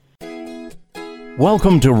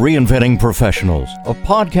Welcome to Reinventing Professionals, a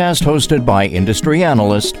podcast hosted by industry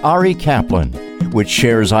analyst Ari Kaplan, which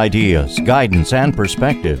shares ideas, guidance, and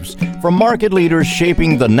perspectives from market leaders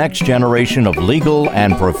shaping the next generation of legal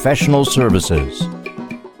and professional services.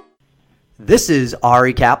 This is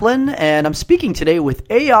Ari Kaplan, and I'm speaking today with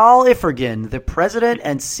Eyal Ifergan, the president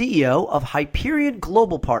and CEO of Hyperion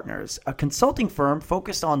Global Partners, a consulting firm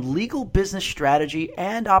focused on legal business strategy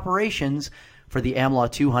and operations for the Am Law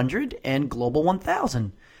 200 and Global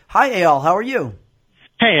 1000. Hi, Eyal. How are you?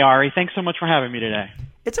 Hey, Ari. Thanks so much for having me today.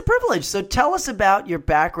 It's a privilege. So tell us about your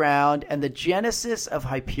background and the genesis of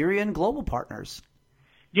Hyperion Global Partners.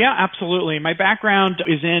 Yeah, absolutely. My background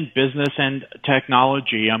is in business and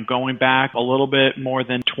technology. I'm going back a little bit more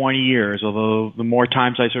than 20 years, although the more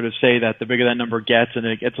times I sort of say that, the bigger that number gets, and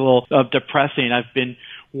it gets a little depressing. I've been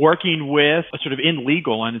working with sort of in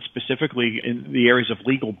legal and specifically in the areas of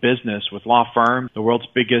legal business with law firms, the world's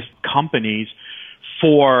biggest companies,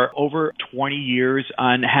 for over 20 years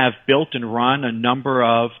and have built and run a number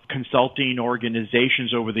of consulting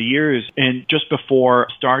organizations over the years. And just before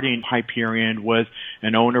starting Hyperion was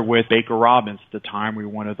an owner with Baker Robbins. At the time, we were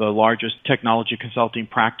one of the largest technology consulting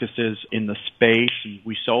practices in the space.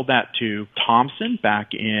 We sold that to Thomson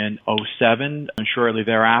back in '07, and shortly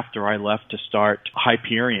thereafter, I left to start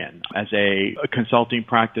Hyperion as a consulting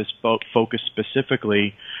practice focused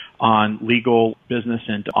specifically on legal, business,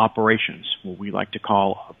 and operations, what we like to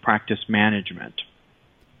call practice management.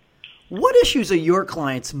 What issues are your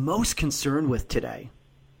clients most concerned with today?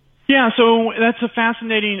 Yeah, so that's a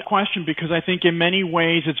fascinating question because I think in many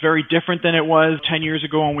ways it's very different than it was 10 years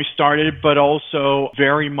ago when we started, but also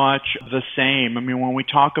very much the same. I mean, when we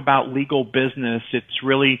talk about legal business, it's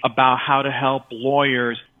really about how to help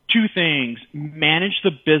lawyers two things: manage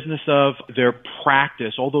the business of their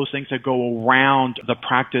practice, all those things that go around the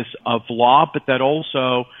practice of law, but that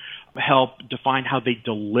also help define how they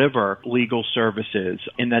deliver legal services.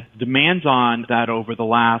 And that demands on that over the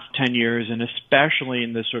last 10 years, and especially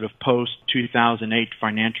in this sort of post-2008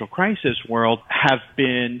 financial crisis world, have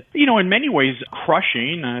been, in many ways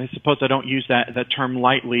crushing. I suppose I don't use that term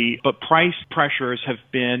lightly, but price pressures have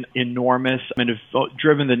been enormous and have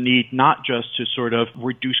driven the need not just to sort of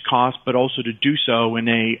reduce costs, but also to do so in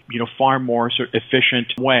a, far more sort of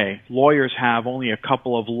efficient way. Lawyers have only a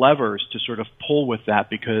couple of levers to sort of pull with that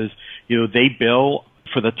because they bill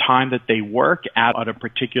for the time that they work at a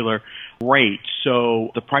particular rate.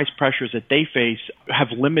 So the price pressures that they face have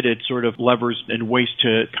limited sort of levers and ways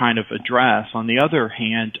to kind of address. On the other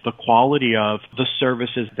hand, the quality of the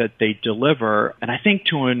services that they deliver, and I think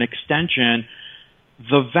to an extension,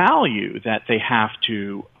 the value that they have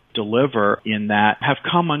to deliver in that have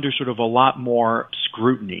come under sort of a lot more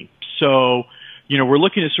scrutiny. So we're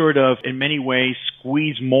looking to sort of, in many ways,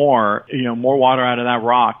 squeeze more water out of that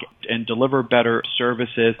rock and deliver better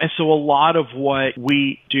services. And so a lot of what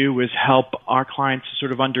we do is help our clients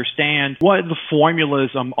sort of understand what the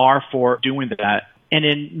formulas are for doing that. And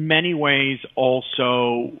in many ways,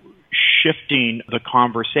 also shifting the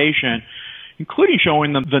conversation, including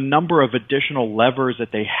showing them the number of additional levers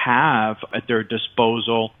that they have at their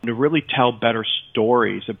disposal to really tell better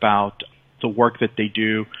stories about the work that they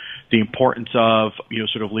do, the importance of,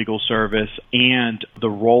 sort of legal service and the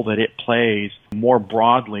role that it plays more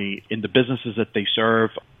broadly in the businesses that they serve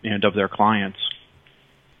and of their clients.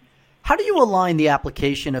 How do you align the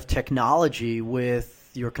application of technology with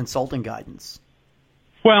your consulting guidance?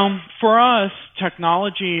 Well, for us,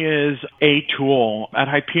 technology is a tool. At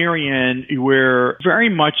Hyperion, we're very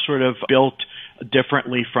much sort of built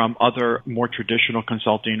differently from other more traditional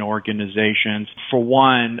consulting organizations. For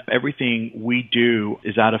one, everything we do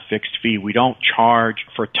is at a fixed fee. We don't charge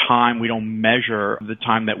for time. We don't measure the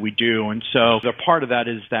time that we do. And so the part of that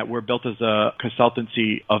is that we're built as a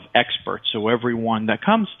consultancy of experts. So everyone that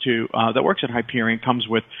comes to, that works at Hyperion comes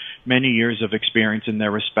with many years of experience in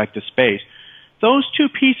their respective space. Those two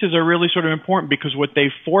pieces are really sort of important because what they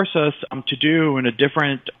force us to do in a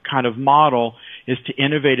different kind of model is to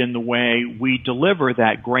innovate in the way we deliver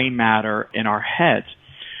that gray matter in our heads.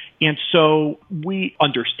 And so we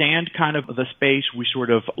understand kind of the space. We sort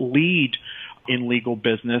of lead in legal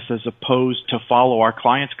business as opposed to follow. Our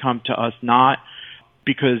clients come to us not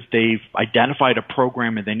because they've identified a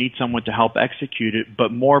program and they need someone to help execute it,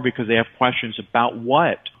 but more because they have questions about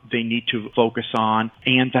what they need to focus on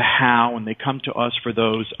and the how, and they come to us for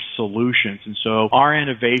those solutions. And so our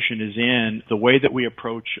innovation is in the way that we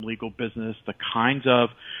approach legal business, the kinds of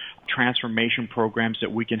transformation programs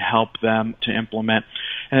that we can help them to implement.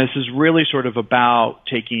 And this is really sort of about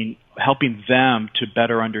helping them to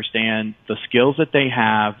better understand the skills that they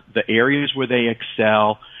have, the areas where they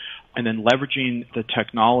excel, and then leveraging the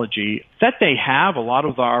technology that they have. A lot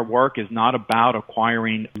of our work is not about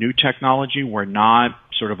acquiring new technology. We're not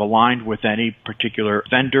sort of aligned with any particular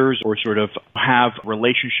vendors or sort of have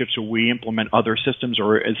relationships where we implement other systems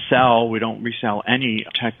or sell. We don't resell any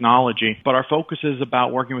technology. But our focus is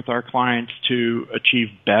about working with our clients to achieve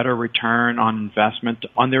better return on investment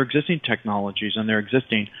on their existing technologies, on their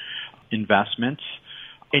existing investments,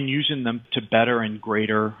 and using them to better and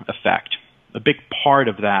greater effect. A big part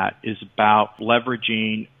of that is about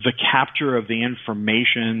leveraging the capture of the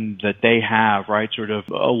information that they have, right? Sort of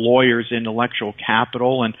a lawyer's intellectual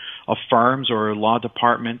capital and a firm's or law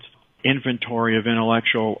department's inventory of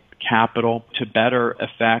intellectual capital to better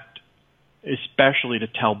effect, especially to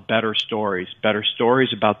tell better stories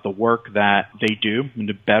about the work that they do and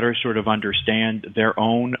to better sort of understand their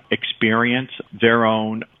own experience, their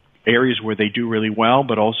own areas where they do really well,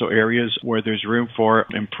 but also areas where there's room for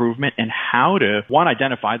improvement and how to, one,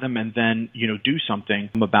 identify them and then, do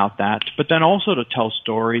something about that, but then also to tell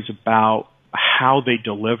stories about how they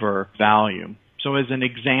deliver value. So as an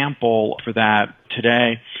example for that,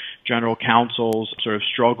 today, general counsels sort of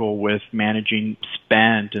struggle with managing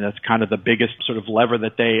spend, and that's kind of the biggest sort of lever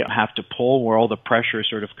that they have to pull where all the pressures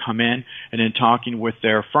sort of come in. And in talking with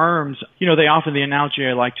their firms, they often, the analogy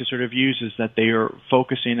I like to sort of use is that they are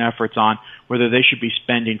focusing efforts on whether they should be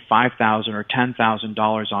spending $5,000 or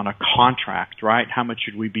 $10,000 on a contract, right? How much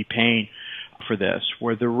should we be paying for this?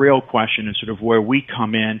 Where the real question is sort of where we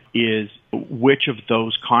come in is which of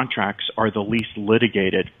those contracts are the least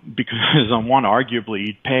litigated? Because on one, arguably,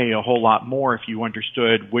 you'd pay a whole lot more if you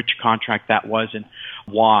understood which contract that was and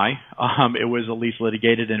why it was the least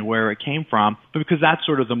litigated and where it came from. But because that's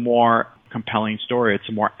sort of the more compelling story. It's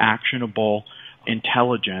a more actionable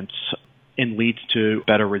intelligence and leads to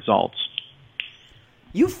better results.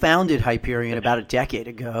 You founded Hyperion about a decade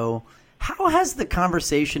ago. How has the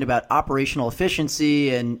conversation about operational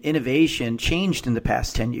efficiency and innovation changed in the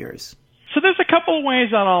past 10 years? So there's a couple of ways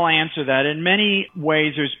that I'll answer that. In many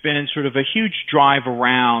ways, there's been sort of a huge drive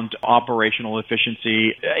around operational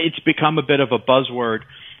efficiency. It's become a bit of a buzzword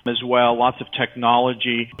as well. Lots of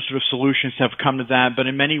technology sort of solutions have come to that, but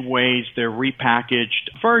in many ways, they're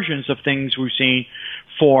repackaged versions of things we've seen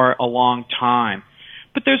for a long time.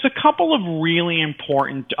 But there's a couple of really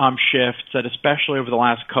important shifts that, especially over the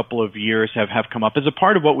last couple of years, have come up. As a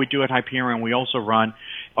part of what we do at Hyperion, we also run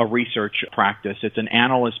a research practice. It's an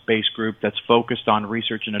analyst-based group that's focused on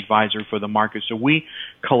research and advisory for the market. So we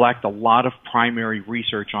collect a lot of primary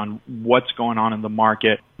research on what's going on in the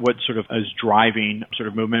market, what sort of is driving sort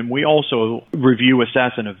of movement. We also review,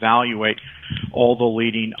 assess, and evaluate all the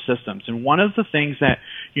leading systems. And one of the things that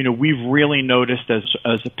we've really noticed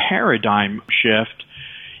as a paradigm shift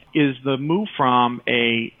is the move from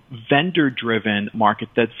a vendor-driven market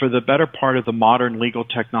that for the better part of the modern legal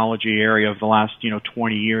technology area of the last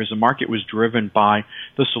 20 years, the market was driven by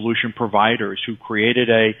the solution providers who created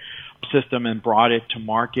a system and brought it to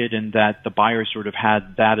market, and that the buyers sort of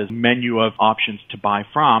had that as a menu of options to buy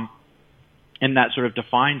from, and that sort of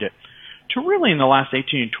defined it. To really in the last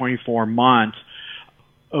 18 to 24 months,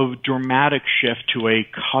 a dramatic shift to a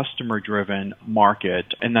customer-driven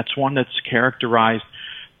market, and that's one that's characterized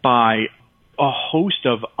by a host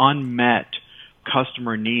of unmet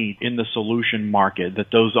customer need in the solution market, that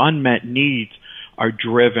those unmet needs are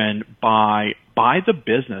driven by the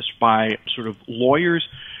business, by sort of lawyers'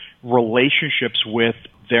 relationships with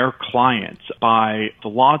their clients, by the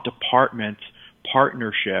law department's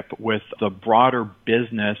partnership with the broader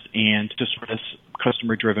business, and just sort of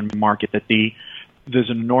customer-driven market that there's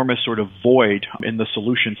an enormous sort of void in the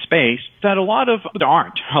solution space that there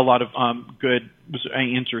aren't a lot of good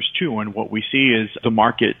answers to. And what we see is the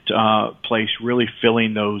marketplace really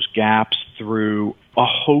filling those gaps through a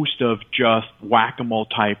host of just whack-a-mole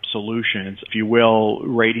type solutions, if you will,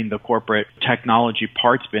 raiding the corporate technology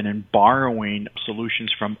parts bin and borrowing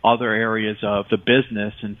solutions from other areas of the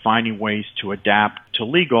business and finding ways to adapt to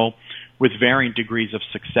legal with varying degrees of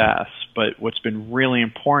success. But what's been really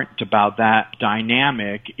important about that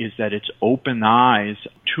dynamic is that it's opened eyes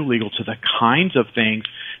to legal to the kinds of things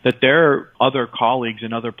that their other colleagues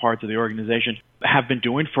in other parts of the organization have been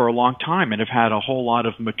doing for a long time and have had a whole lot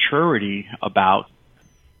of maturity about.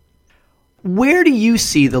 Where do you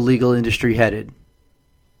see the legal industry headed?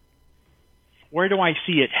 Where do I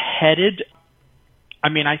see it headed? I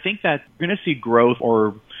mean, I think that we're going to see growth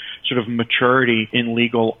or sort of maturity in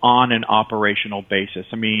legal on an operational basis.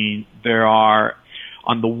 I mean, there are,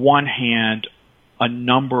 on the one hand, a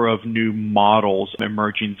number of new models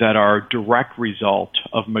emerging that are a direct result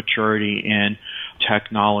of maturity in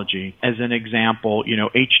technology. As an example,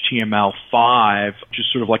 HTML5,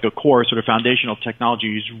 just sort of like a core sort of foundational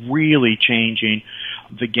technology, is really changing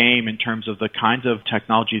the game in terms of the kinds of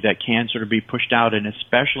technology that can sort of be pushed out, and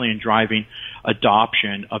especially in driving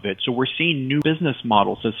adoption of it. So we're seeing new business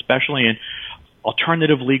models, especially in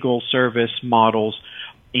alternative legal service models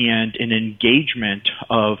and an engagement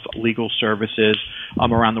of legal services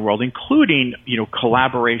around the world, including,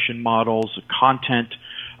 collaboration models, content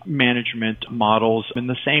management models, in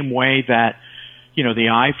the same way that,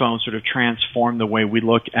 the iPhone sort of transformed the way we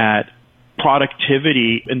look at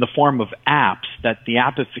productivity in the form of apps, that the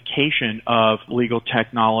appification of legal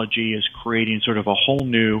technology is creating sort of a whole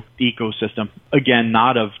new ecosystem. Again,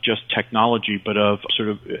 not of just technology, but of sort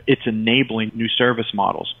of it's enabling new service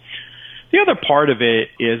models. The other part of it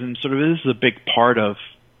is, and sort of this is a big part of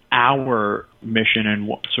our mission and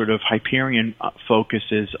what sort of Hyperion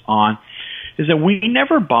focuses on, is that we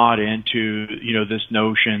never bought into, this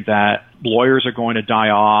notion that lawyers are going to die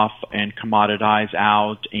off and commoditize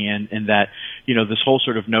out, and that, this whole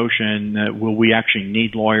sort of notion that will we actually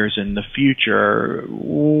need lawyers in the future,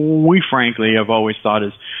 we frankly have always thought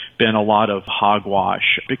has been a lot of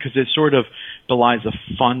hogwash, because it sort of belies a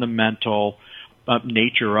fundamental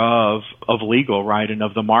nature of legal, right, and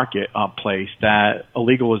of the marketplace, that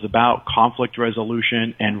legal is about conflict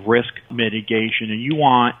resolution and risk mitigation, and you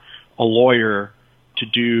want a lawyer to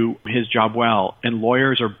do his job well, and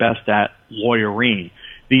lawyers are best at lawyering.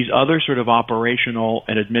 These other sort of operational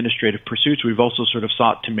and administrative pursuits, we've also sort of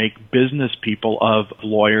sought to make business people of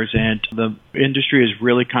lawyers, and the industry has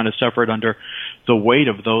really kind of suffered under the weight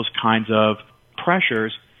of those kinds of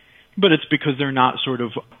pressures. But it's because they're not sort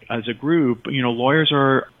of, as a group, lawyers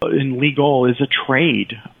are, in legal is a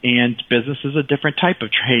trade, and business is a different type of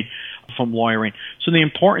trade from lawyering. So the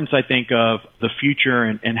importance, I think, of the future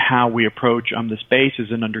and how we approach the space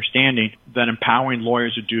is an understanding that empowering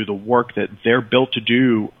lawyers to do the work that they're built to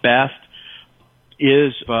do best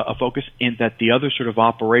is a focus, in that the other sort of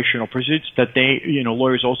operational pursuits that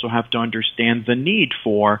lawyers also have to understand the need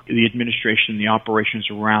for the administration, the operations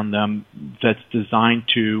around them, that's designed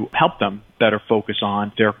to help them better focus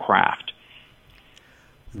on their craft.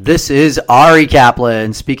 This is Ari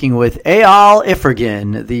Kaplan speaking with Eyal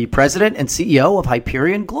Ifrigin, the president and CEO of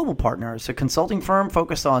Hyperion Global Partners, a consulting firm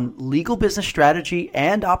focused on legal business strategy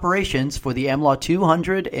and operations for the AmLaw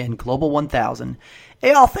 200 and Global 1000.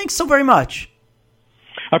 Eyal, thanks so very much.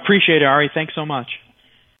 I appreciate it, Ari. Thanks so much.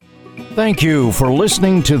 Thank you for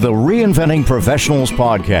listening to the Reinventing Professionals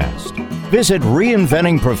podcast. Visit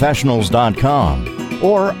reinventingprofessionals.com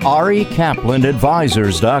or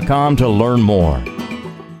arikaplanadvisors.com to learn more.